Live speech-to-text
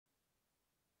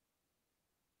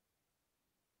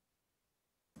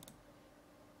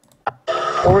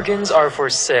Organs are for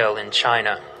sale in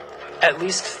China. At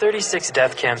least 36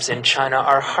 death camps in China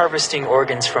are harvesting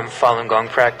organs from Falun Gong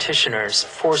practitioners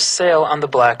for sale on the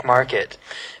black market,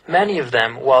 many of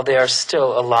them while they are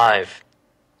still alive.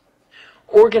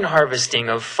 Organ harvesting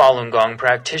of Falun Gong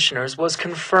practitioners was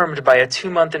confirmed by a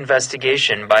 2-month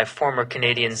investigation by former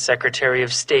Canadian Secretary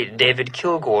of State David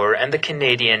Kilgour and the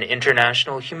Canadian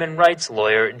international human rights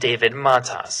lawyer David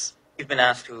Matas. We've been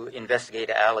asked to investigate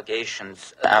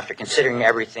allegations. After considering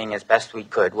everything as best we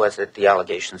could, was that the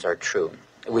allegations are true.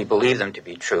 We believe them to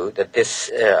be true, that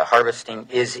this harvesting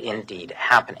is indeed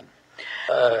happening.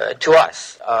 To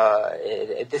us,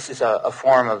 this is a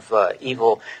form of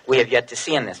evil we have yet to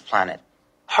see on this planet.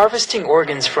 Harvesting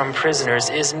organs from prisoners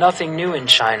is nothing new in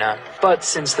China, but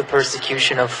since the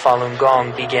persecution of Falun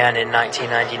Gong began in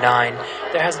 1999,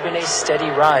 there has been a steady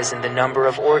rise in the number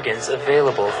of organs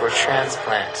available for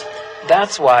transplant.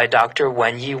 That's why Dr.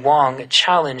 Wenyi Wang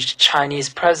challenged Chinese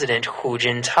President Hu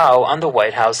Jintao on the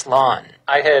White House lawn.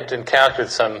 I had encountered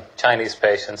some Chinese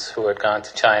patients who had gone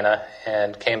to China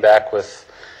and came back with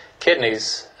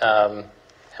kidneys, and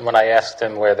when I asked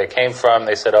them where they came from,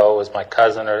 they said, oh, it was my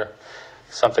cousin or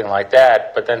something like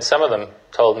that, but then some of them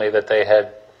told me that they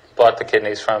had bought the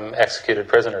kidneys from executed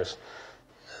prisoners.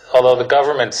 Although the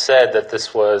government said that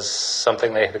this was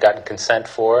something they had gotten consent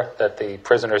for, that the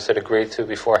prisoners had agreed to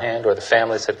beforehand, or the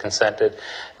families had consented,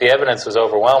 the evidence was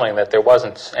overwhelming that there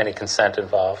wasn't any consent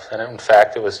involved, and in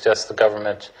fact it was just the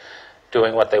government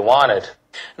doing what they wanted.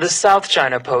 The South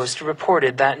China Post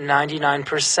reported that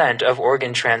 99% of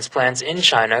organ transplants in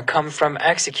China come from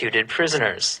executed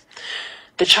prisoners.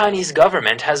 The Chinese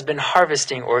government has been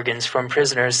harvesting organs from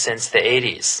prisoners since the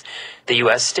 80s. The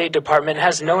U.S. State Department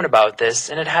has known about this,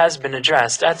 and it has been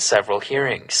addressed at several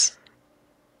hearings.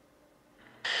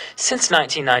 Since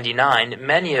 1999,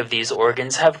 many of these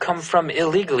organs have come from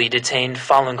illegally detained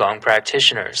Falun Gong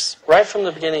practitioners. Right from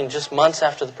the beginning, just months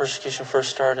after the persecution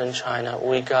first started in China,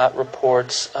 we got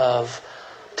reports of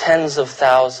tens of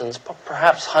thousands,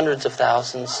 perhaps hundreds of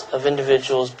thousands of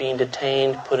individuals being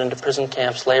detained, put into prison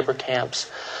camps, labor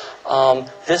camps.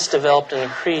 This developed and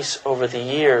increased over the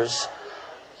years,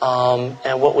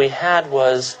 and what we had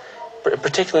was,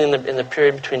 particularly in the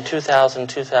period between 2000 and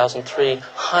 2003,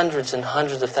 hundreds and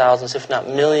hundreds of thousands, if not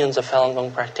millions, of Falun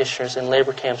Gong practitioners in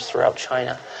labor camps throughout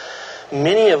China.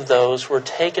 Many of those were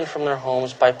taken from their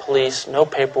homes by police, no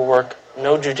paperwork,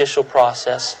 no judicial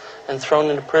process, and thrown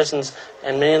into prisons,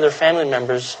 and many of their family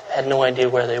members had no idea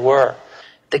where they were.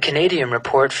 The Canadian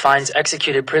report finds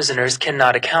executed prisoners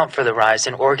cannot account for the rise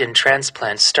in organ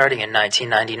transplants starting in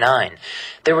 1999.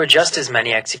 There were just as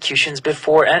many executions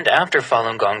before and after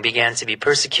Falun Gong began to be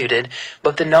persecuted,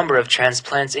 but the number of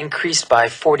transplants increased by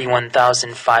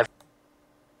 41,500.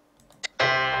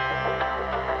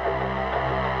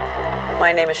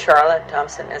 My name is Charlotte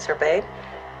Thompson Iserbyt,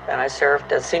 and I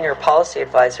served as Senior Policy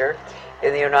Advisor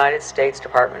in the United States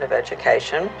Department of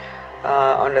Education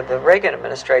under the Reagan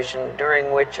administration,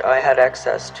 during which I had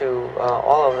access to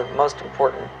all of the most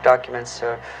important documents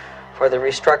for the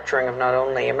restructuring of not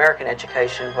only American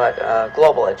education but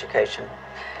global education.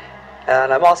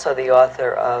 And I'm also the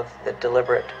author of The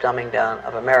Deliberate Dumbing Down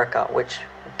of America, which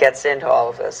gets into all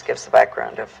of this, gives the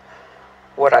background of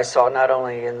what I saw not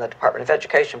only in the Department of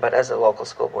Education but as a local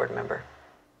school board member.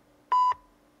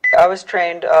 I was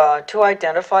trained to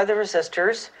identify the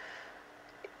resistors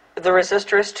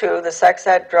too, the sex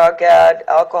ed, drug ed,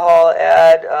 alcohol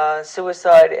ed,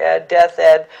 suicide ed, death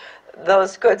ed,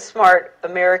 those good, smart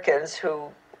Americans who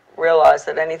realize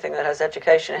that anything that has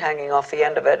education hanging off the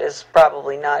end of it is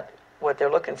probably not what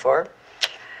they're looking for.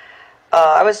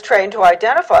 I was trained to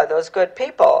identify those good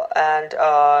people and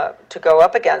to go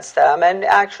up against them, and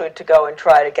actually to go and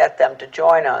try to get them to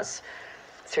join us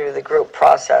through the group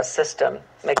process system,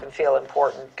 make them feel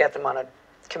important, get them on a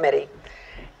committee.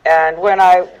 And when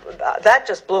that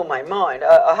just blew my mind.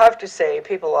 I have to say,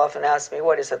 people often ask me,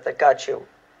 what is it that got you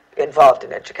involved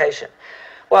in education?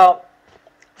 Well,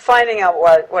 finding out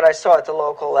what I saw at the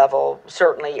local level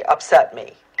certainly upset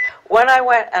me. When I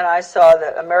went and I saw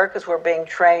that Americans were being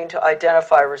trained to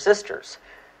identify resistors,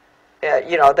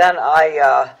 then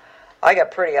I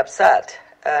got pretty upset.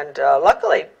 And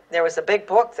luckily, there was a big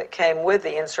book that came with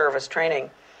the in-service training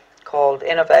called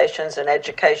Innovations in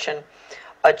Education,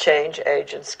 A Change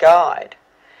Agent's Guide.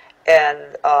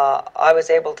 And I was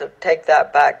able to take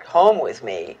that back home with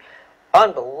me.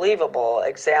 Unbelievable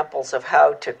examples of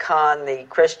how to con the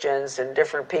Christians and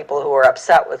different people who are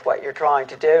upset with what you're trying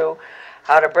to do,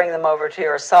 how to bring them over to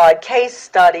your side. Case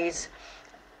studies,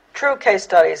 true case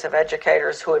studies of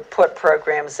educators who had put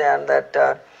programs in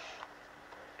that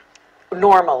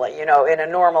normally, in a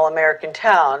normal American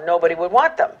town, nobody would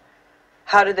want them.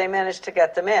 How did they manage to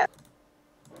get them in?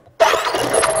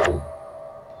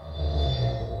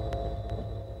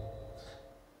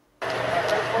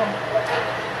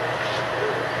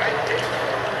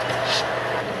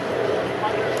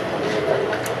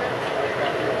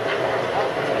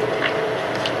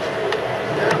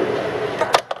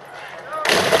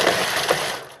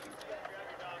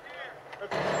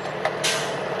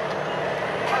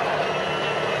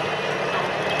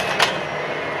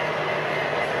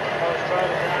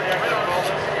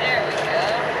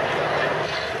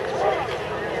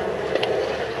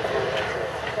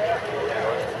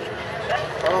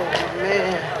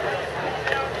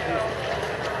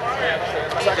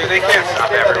 Dude, they can't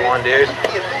stop everyone, dude.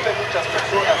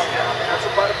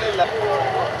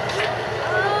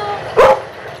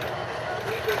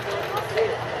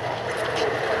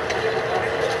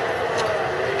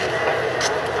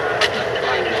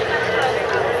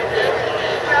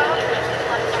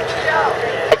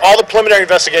 All the preliminary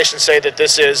investigations say that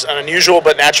this is an unusual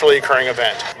but naturally occurring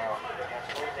event.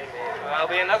 That'll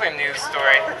be another news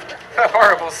story. A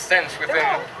horrible stench within.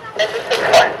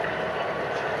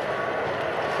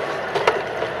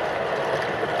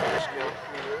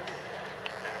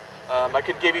 I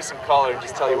could give you some color and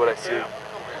just tell you what I see.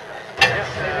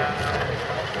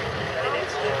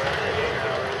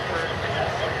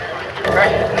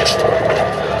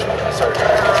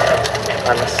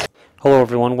 Hello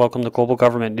everyone, welcome to Global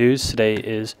Government News. Today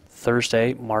is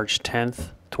Thursday, March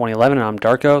 10th, 2011, and I'm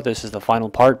Darko. This is the final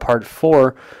part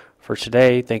 4 for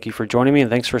today. Thank you for joining me,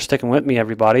 and thanks for sticking with me,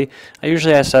 everybody. I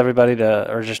usually ask everybody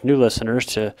to, or just new listeners,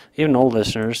 to even old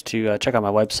listeners, to check out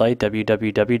my website,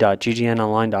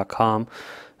 www.ggnonline.com.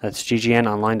 That's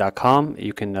ggnonline.com.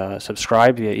 You can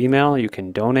subscribe via email, you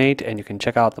can donate, and you can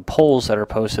check out the polls that are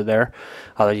posted there.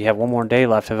 You have one more day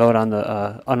left to vote on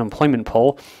the unemployment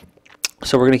poll.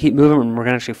 So we're going to keep moving, and we're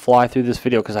going to actually fly through this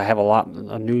video because I have a lot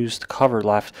of news to cover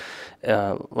left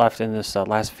in this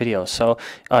last video. So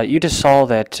you just saw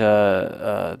that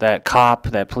that cop,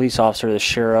 that police officer, the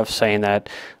sheriff, saying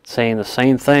the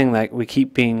same thing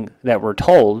that we're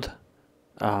told,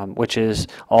 which is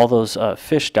all those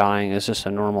fish dying is just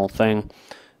a normal thing,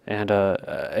 and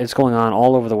it's going on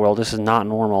all over the world. This is not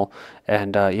normal,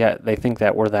 and yet they think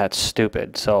that we're that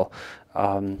stupid. So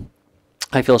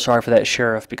I feel sorry for that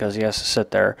sheriff because he has to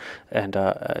sit there and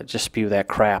just spew that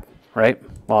crap, right?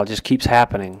 Well, it just keeps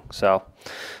happening. So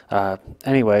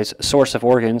anyways, source of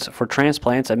organs for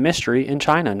transplants, a mystery in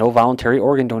China. No voluntary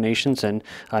organ donations in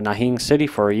Nahing City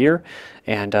for a year.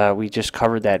 And we just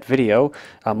covered that video.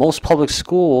 Most public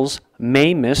schools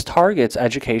may miss targets,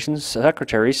 Education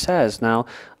Secretary says. Now,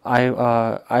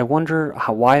 I wonder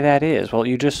why that is. Well,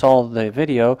 you just saw the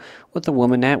video with the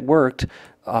woman that worked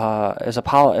as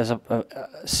a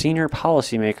senior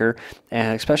policymaker,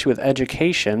 and especially with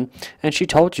education, and she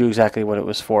told you exactly what it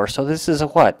was for. So this is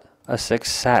a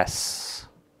success.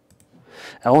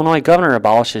 Illinois governor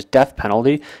abolishes death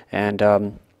penalty, and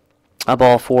I'm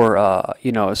all for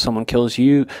if someone kills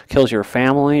your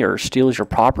family or steals your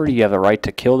property, you have the right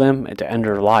to kill them and to end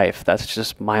their life. That's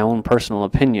just my own personal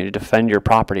opinion. To defend your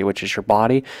property, which is your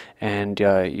body and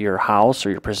your house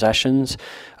or your possessions,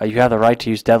 you have the right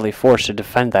to use deadly force to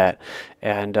defend that.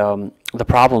 And the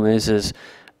problem is with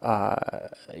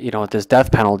this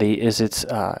death penalty is it's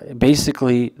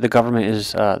basically the government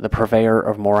is the purveyor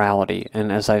of morality.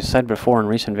 And as I've said before in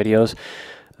recent videos,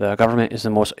 the government is the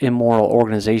most immoral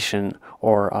organization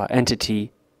or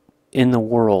entity in the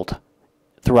world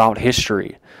throughout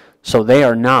history. So they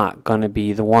are not going to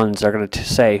be the ones that are going to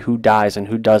say who dies and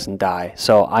who doesn't die.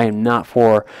 So I am not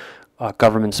for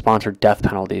government-sponsored death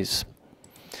penalties.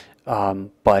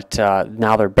 But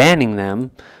now they're banning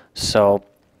them. So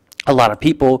a lot of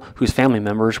people whose family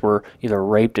members were either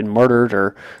raped and murdered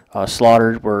or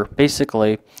slaughtered were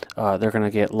basically, they're going to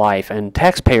get life. And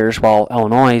taxpayers, while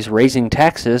Illinois is raising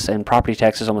taxes and property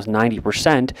taxes almost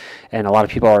 90%, and a lot of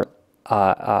people are,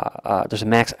 there's a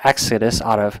mass exodus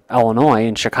out of Illinois,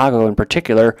 and Chicago in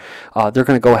particular, they're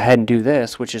going to go ahead and do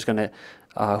this, which is going to,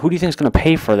 who do you think is going to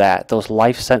pay for that, those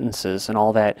life sentences and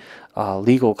all that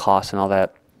legal costs and all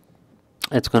that?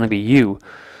 It's going to be you,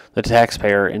 the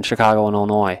taxpayer in Chicago and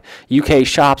Illinois. UK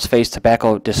shops face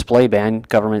tobacco display ban.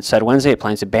 Government said Wednesday it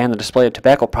plans to ban the display of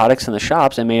tobacco products in the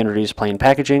shops and may introduce plain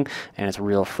packaging, and it's a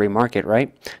real free market,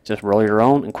 right? Just roll your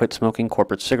own and quit smoking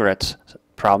corporate cigarettes.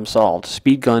 Problem solved.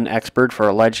 Speed gun expert for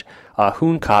alleged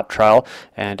hoon cop trial,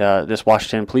 and this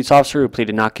Washington police officer who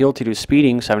pleaded not guilty to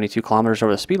speeding 72 kilometers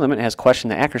over the speed limit has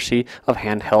questioned the accuracy of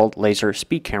handheld laser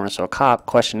speed cameras. So a cop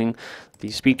questioning the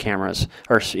speed cameras.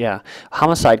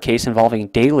 Homicide case involving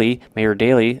Daley, Mayor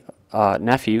Daley,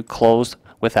 nephew, closed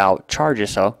without charges,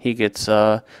 so he gets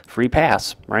a free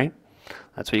pass, right?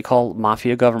 That's what you call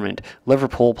mafia government.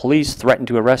 Liverpool police threatened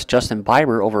to arrest Justin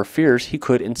Bieber over fears he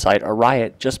could incite a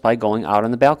riot just by going out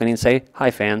on the balcony and say,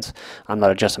 "Hi, fans. I'm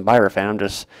not a Justin Bieber fan.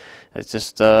 It's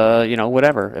just, you know,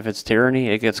 whatever. If it's tyranny,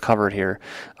 it gets covered here."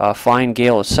 Fine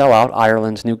Gael a sellout.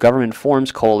 Ireland's new government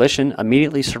forms coalition,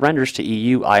 immediately surrenders to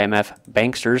EU IMF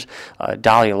banksters.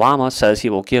 Dalai Lama says he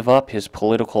will give up his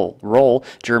political role.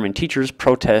 German teachers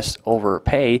protest over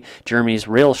pay. Germany's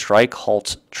rail strike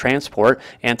halts transport.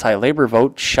 Anti-labor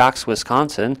vote shocks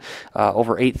Wisconsin.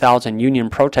 Over 8,000 union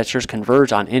protesters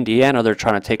converge on Indiana. They're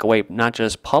trying to take away not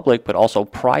just public, but also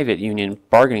private union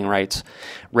bargaining rights.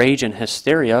 Rage and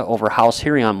hysteria over House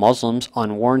hearing on Muslims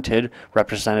unwarranted,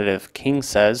 Representative King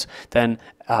says. Then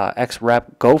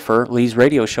ex-rep Gopher leaves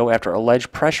radio show after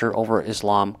alleged pressure over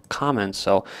Islam comments.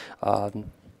 So a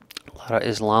lot of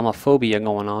Islamophobia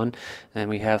going on. And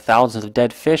we have thousands of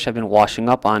dead fish have been washing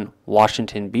up on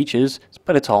Washington beaches,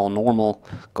 but it's all normal.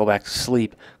 Go back to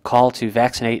sleep. Call to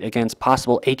vaccinate against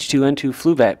possible H2N2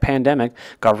 flu pandemic.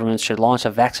 Governments should launch a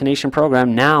vaccination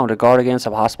program now to guard against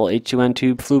a possible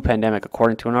H2N2 flu pandemic,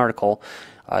 according to an article.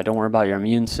 Don't worry about your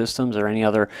immune systems or any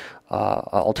other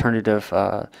alternative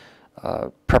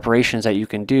preparations that you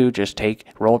can do. Just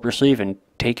roll up your sleeve and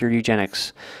take your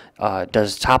eugenics.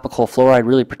 Does topical fluoride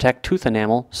really protect tooth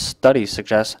enamel? Studies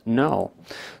suggest no.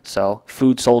 So,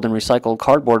 food sold in recycled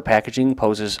cardboard packaging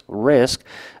poses risk.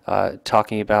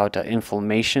 Talking about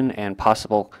inflammation and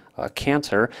possible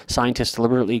cancer. Scientists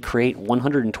deliberately create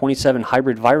 127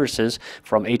 hybrid viruses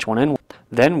from H1N1,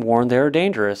 then warn they are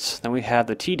dangerous. Then we have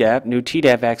the Tdap. New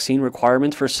Tdap vaccine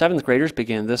requirements for 7th graders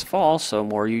begin this fall, so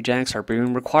more eugenics are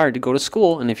being required to go to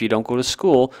school. And if you don't go to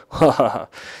school,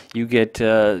 you get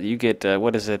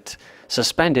what is it?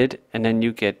 Suspended, and then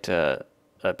you get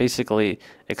basically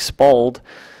expelled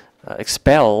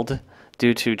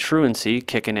due to truancy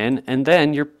kicking in, and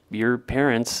then your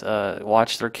parents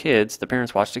watch their kids. The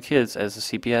parents watch the kids as the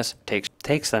CPS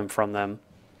takes them from them.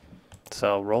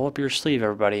 So roll up your sleeve,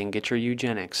 everybody, and get your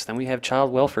eugenics. Then we have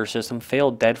child welfare system,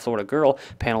 failed dead Florida girl.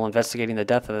 Panel investigating the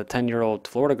death of the 10-year-old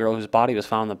Florida girl whose body was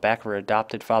found in the back of her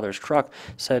adopted father's truck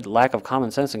said lack of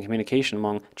common sense and communication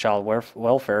among child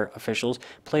welfare officials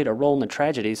played a role in the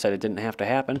tragedy, said it didn't have to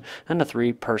happen. And the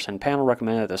 3-person panel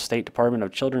recommended that the State Department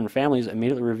of Children and Families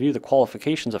immediately review the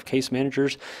qualifications of case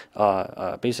managers,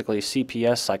 basically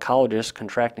CPS psychologists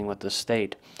contracting with the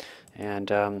state. And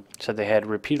said they had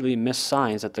repeatedly missed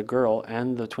signs that the girl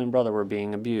and the twin brother were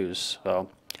being abused. So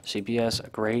CPS, a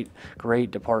great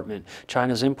department.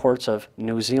 China's imports of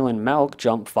New Zealand milk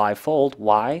jumped 5-fold.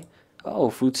 Why? Oh,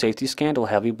 food safety scandal,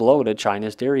 heavy blow to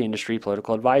China's dairy industry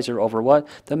political advisor over what?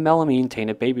 The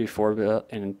melamine-tainted baby formula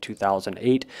in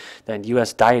 2008. Then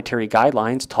U.S. dietary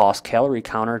guidelines, toss calorie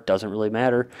counter, doesn't really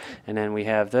matter. And then we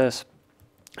have this.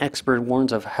 Expert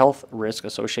warns of health risk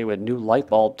associated with new light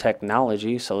bulb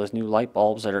technology. So there's new light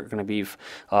bulbs that are going to be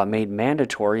made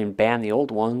mandatory and ban the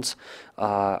old ones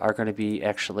are going to be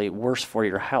actually worse for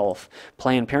your health.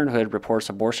 Planned Parenthood reports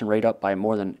abortion rate up by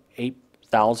more than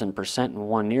 8,000% in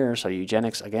 1 year, so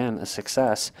eugenics, again, a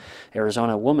success.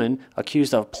 Arizona woman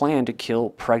accused of plan to kill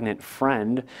pregnant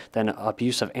friend. Then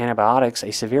abuse of antibiotics,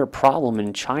 a severe problem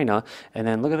in China. And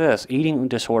then look at this, eating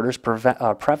disorders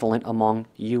prevalent among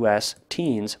U.S.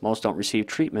 teens. Most don't receive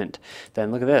treatment.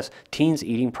 Then look at this, teens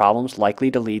eating problems likely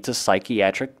to lead to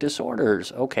psychiatric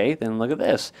disorders. Okay, then look at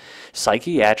this.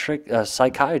 Psychiatry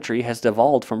has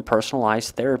devolved from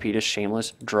personalized therapy to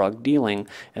shameless drug dealing.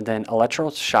 And then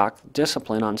electroshock discipline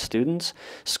on students.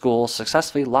 School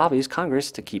successfully lobbies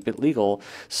Congress to keep it legal.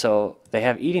 So they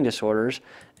have eating disorders,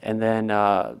 and then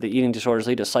the eating disorders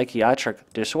lead to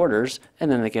psychiatric disorders, and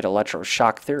then they get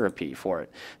electroshock therapy for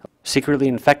it. Secretly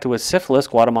infected with syphilis,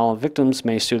 Guatemalan victims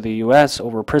may sue the U.S.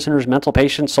 over prisoners, mental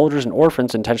patients, soldiers, and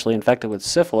orphans intentionally infected with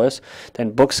syphilis.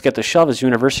 Then books get the shove as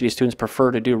university students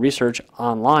prefer to do research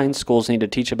online. Schools need to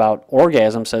teach about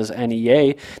orgasm, says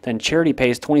NEA. Then charity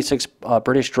pays 26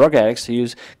 British drug addicts to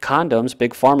use condoms.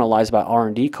 Big Pharma lies about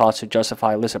R&D costs to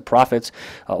justify illicit profits.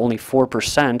 Only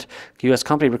 4%. U.S.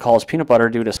 company recalls peanut butter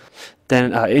due to...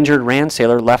 Then injured RAND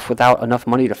sailor left without enough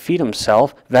money to feed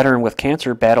himself. Veteran with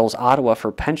cancer battles Ottawa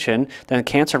for pension. Then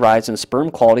cancer rise in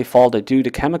sperm quality fall due to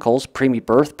chemicals. Preemie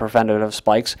birth preventative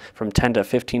spikes from $10 to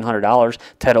 $1,500.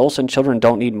 Ted Olson, children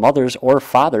don't need mothers or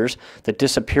fathers. The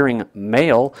disappearing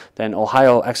male. Then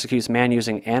Ohio executes man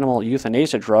using animal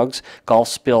euthanasia drugs. Gulf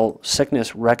spill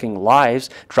sickness wrecking lives.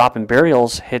 Drop in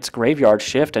burials hits graveyard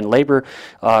shift. And labor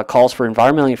calls for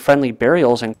environmentally friendly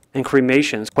burials and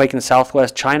cremations. Quake in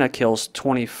southwest China kills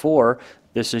 24.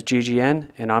 This is GGN,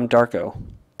 and I'm Darko.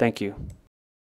 Thank you.